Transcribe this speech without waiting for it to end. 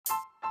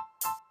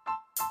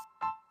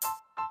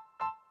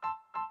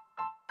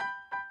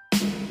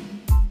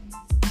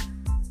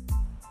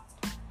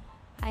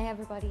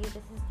everybody. This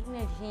is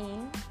Dina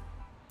Jean.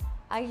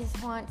 I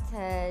just want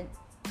to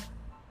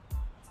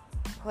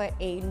put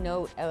a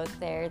note out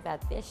there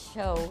that this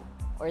show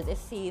or this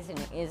season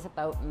is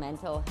about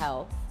mental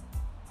health.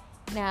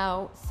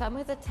 Now, some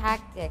of the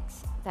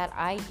tactics that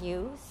I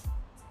use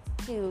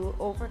to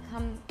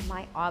overcome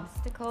my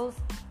obstacles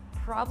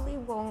probably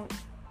won't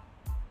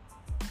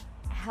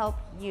help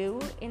you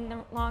in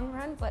the long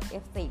run, but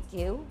if they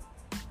do,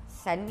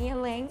 send me a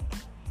link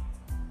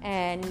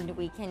and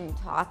we can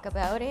talk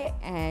about it,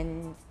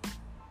 and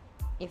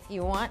if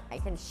you want, I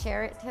can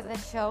share it to the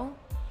show.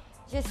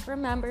 Just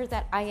remember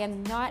that I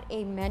am not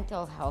a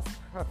mental health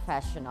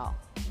professional.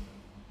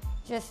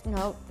 Just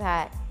note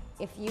that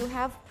if you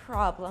have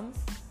problems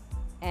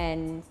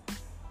and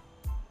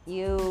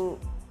you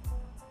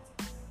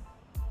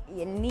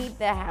need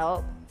the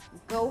help,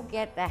 go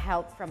get the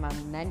help from a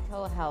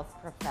mental health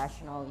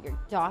professional, your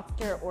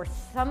doctor, or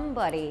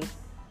somebody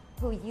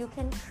who you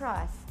can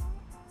trust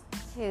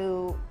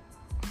to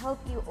help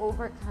you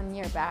overcome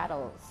your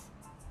battles.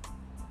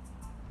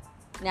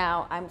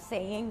 Now, I'm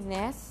saying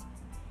this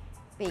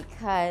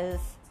because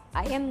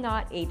I am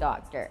not a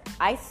doctor.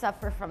 I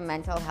suffer from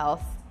mental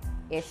health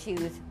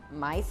issues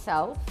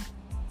myself,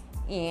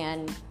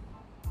 and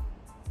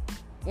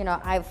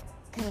I've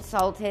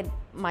consulted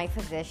my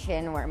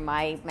physician or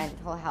my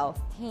mental health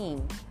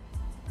team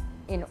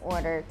in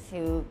order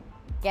to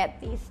get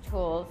these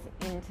tools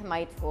into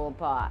my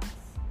toolbox.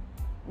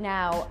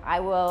 Now, I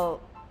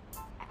will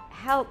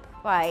help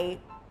by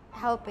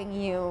helping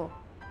you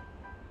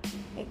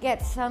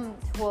get some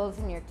tools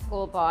in your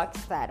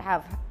toolbox that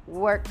have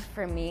worked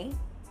for me,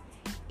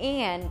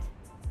 and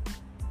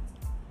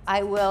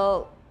I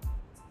will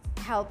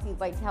help you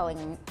by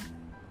telling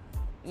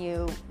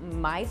you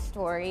my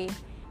story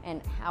and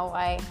how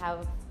I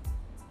have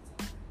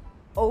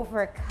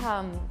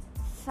overcome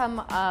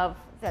some of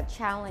the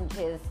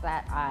challenges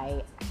that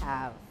I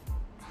have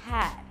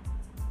had.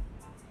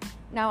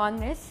 Now,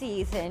 on this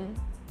season,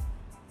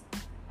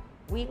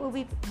 I will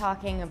be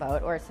talking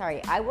about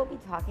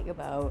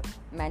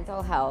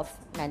mental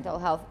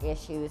health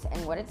issues,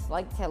 and what it's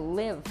like to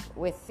live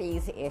with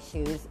these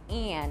issues,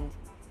 and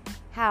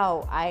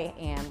how I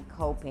am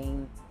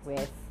coping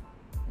with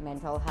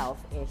mental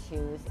health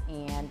issues,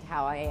 and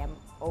how I am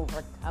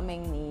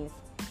overcoming these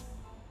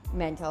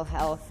mental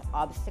health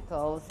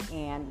obstacles,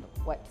 and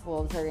what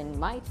tools are in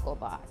my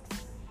toolbox.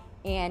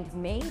 And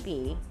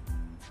maybe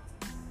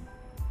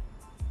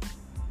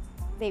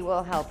they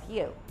will help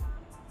you.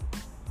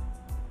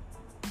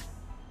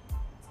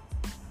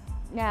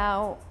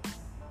 Now,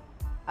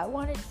 I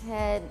wanted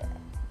to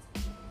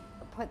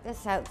put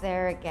this out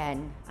there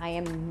again. I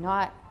am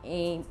not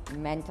a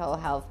mental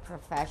health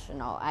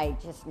professional. I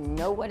just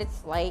know what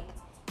it's like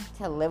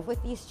to live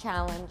with these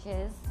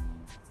challenges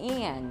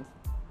and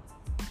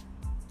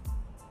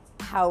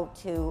how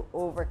to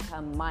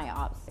overcome my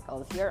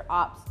obstacles. Your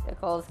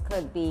obstacles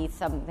could be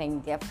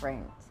something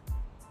different.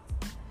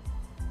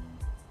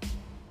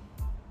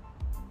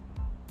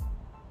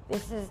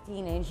 This is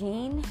Dina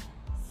Jean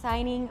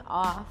signing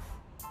off.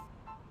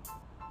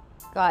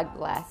 God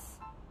bless.